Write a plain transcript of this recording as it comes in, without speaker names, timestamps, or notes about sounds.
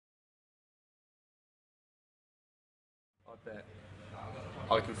bet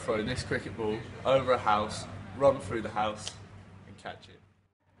I can throw this cricket ball over a house, run through the house and catch it.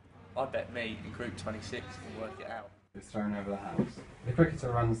 I bet me in group 26 can work it out. Is thrown over the house. The cricketer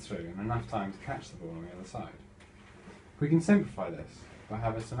runs through in enough time to catch the ball on the other side. We can simplify this by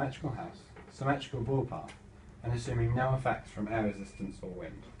having a symmetrical house, symmetrical ball path, and assuming no effects from air resistance or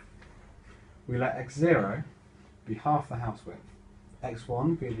wind. We let x0 be half the house width,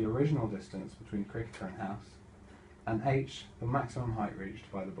 x1 be the original distance between cricketer and house, and h the maximum height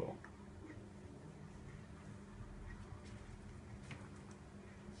reached by the ball.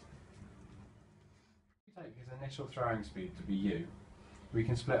 Take his initial throwing speed to be u, we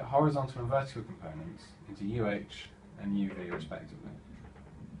can split horizontal and vertical components into UH and UV respectively.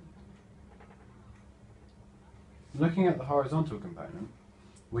 Looking at the horizontal component,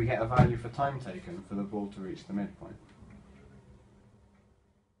 we get a value for time taken for the ball to reach the midpoint.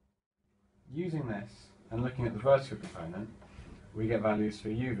 Using this and looking at the vertical component, we get values for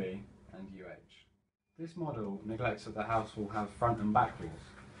UV and UH. This model neglects that the house will have front and back walls.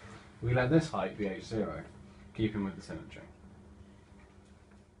 We let this height be h0, keeping with the symmetry.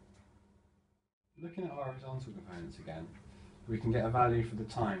 Looking at horizontal components again, we can get a value for the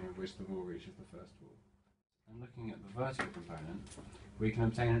time with which the ball reaches the first wall. And looking at the vertical component, we can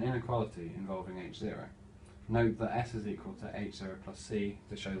obtain an inequality involving h0. Note that s is equal to h0 plus c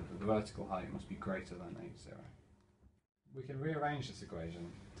to show that the vertical height must be greater than h0. We can rearrange this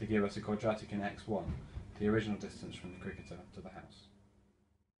equation to give us a quadratic in x1, the original distance from the cricketer to the house.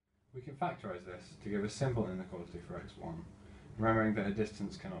 We can factorise this to give a simple inequality for x1, remembering that a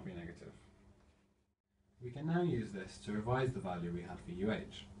distance cannot be negative. We can now use this to revise the value we had for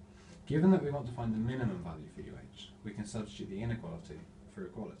UH. Given that we want to find the minimum value for UH, we can substitute the inequality for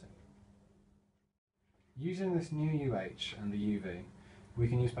equality. Using this new UH and the UV, we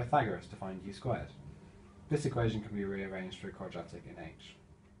can use Pythagoras to find u squared. This equation can be rearranged for a quadratic in h.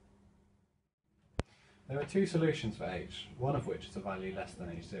 There are two solutions for h, one of which is a value less than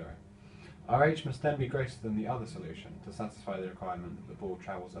h0. Our h must then be greater than the other solution to satisfy the requirement that the ball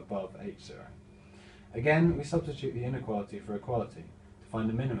travels above h0. Again, we substitute the inequality for equality to find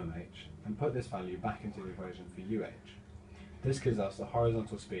the minimum h and put this value back into the equation for UH. This gives us the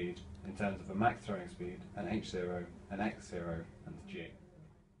horizontal speed in terms of the max throwing speed, and h0, and x0, and g.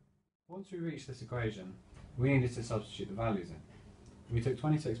 Once we reached this equation, we needed to substitute the values in. We took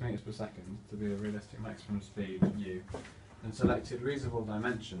 26 meters per second to be a realistic maximum speed u, and selected reasonable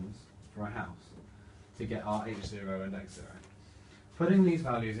dimensions for a house to get our h0 and x0. Putting these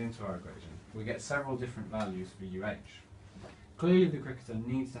values into our equation, we get several different values for UH. Clearly the cricketer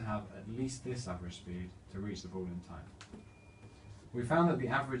needs to have at least this average speed to reach the ball in time. We found that the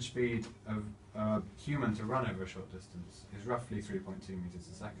average speed of a human to run over a short distance is roughly 3.2 meters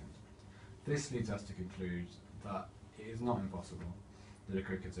a second. This leads us to conclude that it is not impossible that a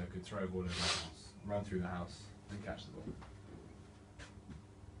cricketer could throw a ball over the house, run through the house and catch the ball.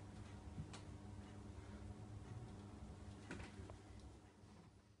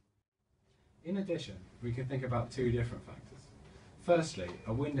 In addition, we can think about two different factors. Firstly,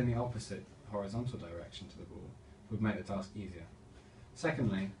 a wind in the opposite horizontal direction to the ball would make the task easier.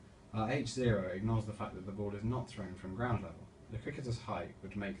 Secondly, our h0 ignores the fact that the ball is not thrown from ground level. The cricketer's height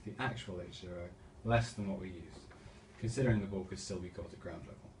would make the actual h0 less than what we used, considering the ball could still be caught at ground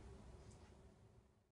level.